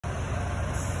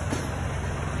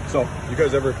So, you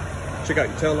guys ever check out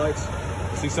your tail lights?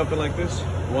 See something like this?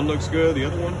 One looks good, the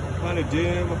other one kind of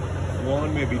dim.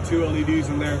 One, maybe 2 LEDs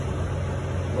in there.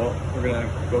 Well, we're gonna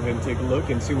go ahead and take a look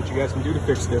and see what you guys can do to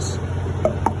fix this.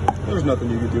 There's nothing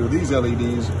you can do. These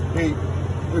LEDs, hey,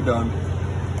 they're done.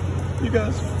 You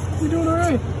guys, you're doing all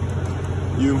right.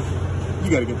 You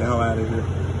gotta get the hell out of here.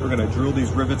 We're gonna drill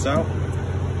these rivets out,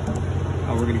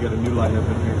 and we're gonna get a new light up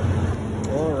in here.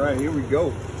 All right, here we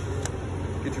go.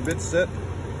 Get your bits set.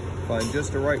 Find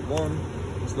just the right one.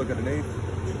 Let's look at an 1/8.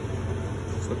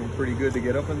 It's looking pretty good to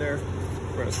get up in there.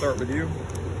 We're gonna start with you.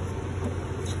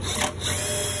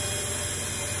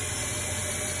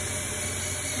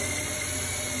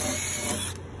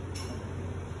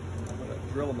 I'm gonna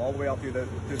drill them all the way out through the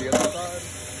other side.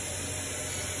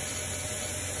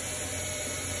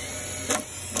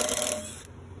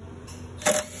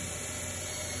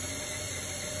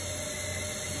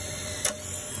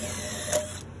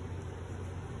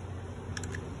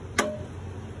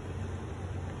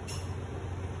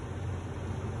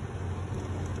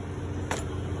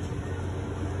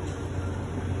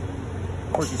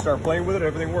 Once you start playing with it,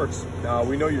 everything works. Now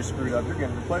we know you're screwed up. You're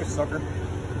getting replaced, sucker.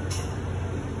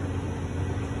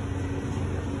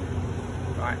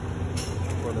 All right,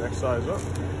 go to the next size up.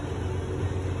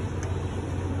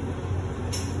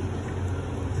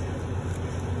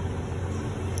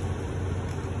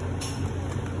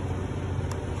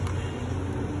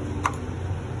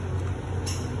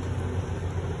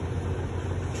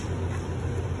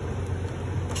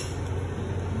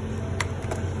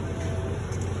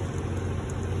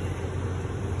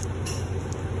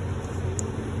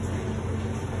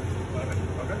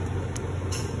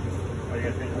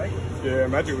 Yeah,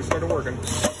 magic, we started working. You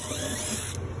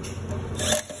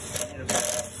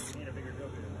need a bigger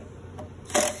filter than that.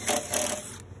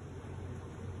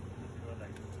 Go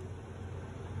like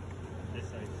this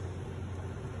size.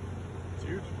 It's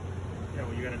huge. Yeah,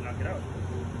 well, you gotta knock it out.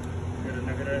 You gotta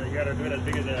knock it out. You gotta do it as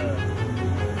big as you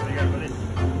gotta put this.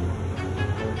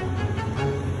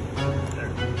 There.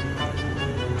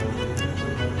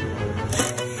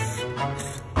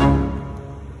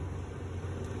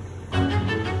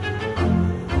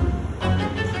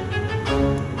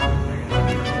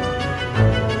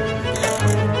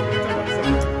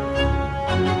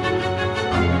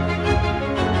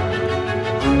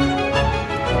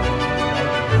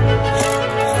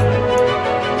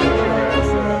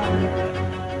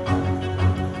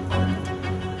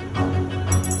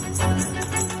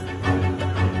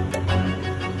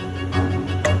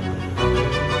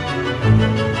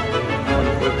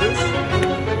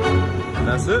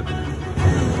 That's it.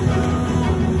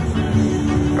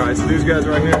 All right, so these guys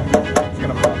right here, just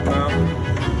gonna pop them out.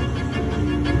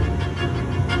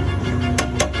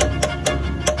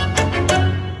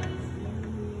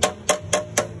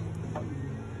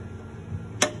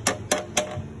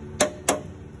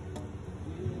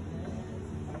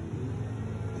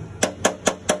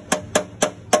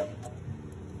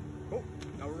 Cool,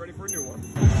 now we're ready for a new one.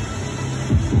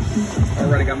 All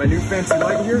right, I got my new fancy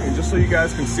light here, and just so you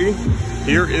guys can see,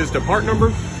 here is the part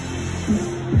number.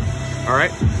 All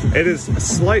right, it is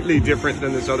slightly different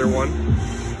than this other one.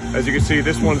 As you can see,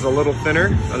 this one's a little thinner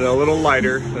and a little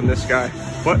lighter than this guy,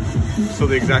 but still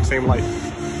the exact same light.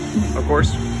 Of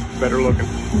course, better looking.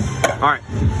 All right,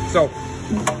 so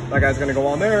that guy's gonna go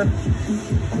on there.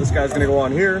 This guy's gonna go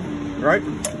on here, right?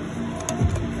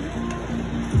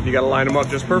 You gotta line them up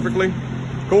just perfectly.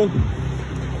 Cool.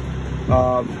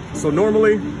 So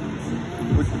normally,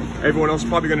 what everyone else is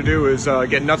probably gonna do is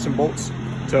get nuts and bolts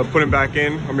to put them back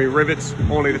in. I mean, rivets,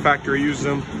 only the factory uses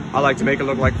them. I like to make it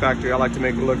look like factory. I like to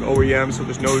make it look OEM, so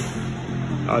there's no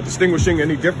distinguishing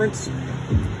any difference.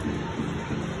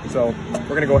 So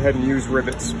we're gonna go ahead and use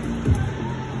rivets.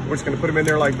 We're just gonna put them in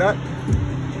there like that.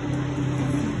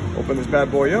 Open this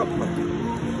bad boy up.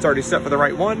 It's already set for the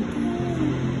right one.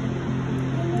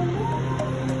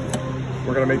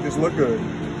 We're gonna make this look good.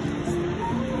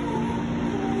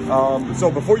 So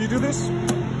before you do this,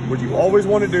 what you always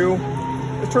want to do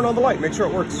is turn on the light, make sure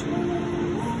it works.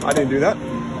 I didn't do that,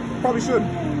 probably should.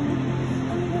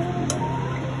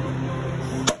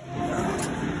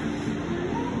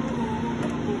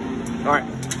 All right,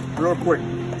 real quick,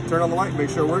 turn on the light, make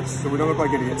sure it works so we don't look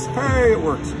like idiots. Hey, it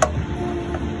works.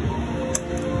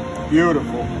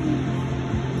 Beautiful.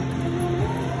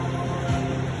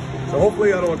 So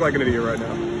hopefully I don't look like an idiot right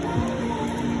now.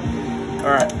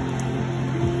 All right.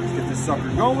 Get this sucker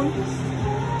going.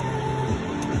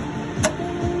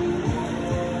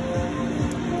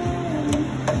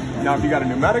 Now, if you got a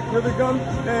pneumatic rivet gun,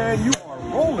 then you are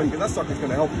rolling, because that sucker's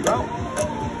gonna help you out.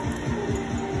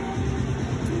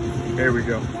 There we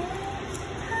go.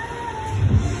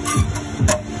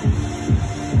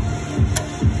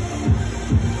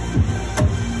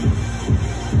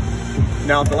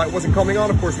 Now, if the light wasn't coming on,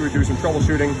 of course, we would do some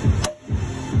troubleshooting,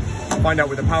 find out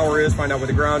where the power is, find out where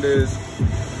the ground is,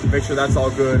 make sure that's all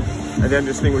good, and then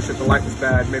distinguish if the light was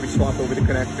bad, maybe swap over the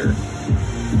connector,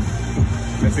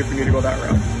 and see if we need to go that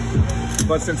route.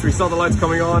 But since we saw the lights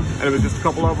coming on, and it was just a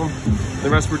couple of them, the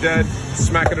rest were dead,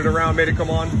 smacking it around made it come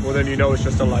on, well then you know it's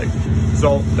just a light.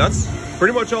 So that's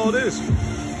pretty much all it is.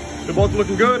 They're both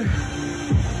looking good.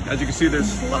 As you can see, there's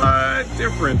a slight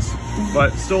difference,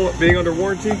 but still being under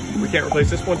warranty, we can't replace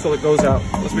this one till it goes out,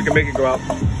 unless we can make it go out.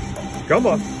 Come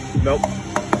on. Nope,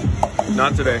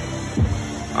 not today.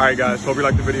 All right, guys, hope you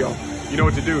liked the video. You know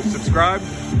what to do. Subscribe,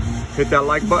 hit that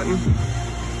like button.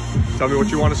 Tell me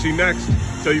what you want to see next.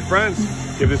 Tell your friends.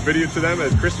 Give this video to them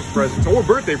as Christmas presents or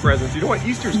birthday presents. You know what?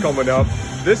 Easter's coming up.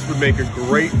 This would make a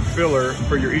great filler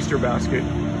for your Easter basket.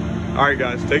 All right,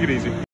 guys, take it easy.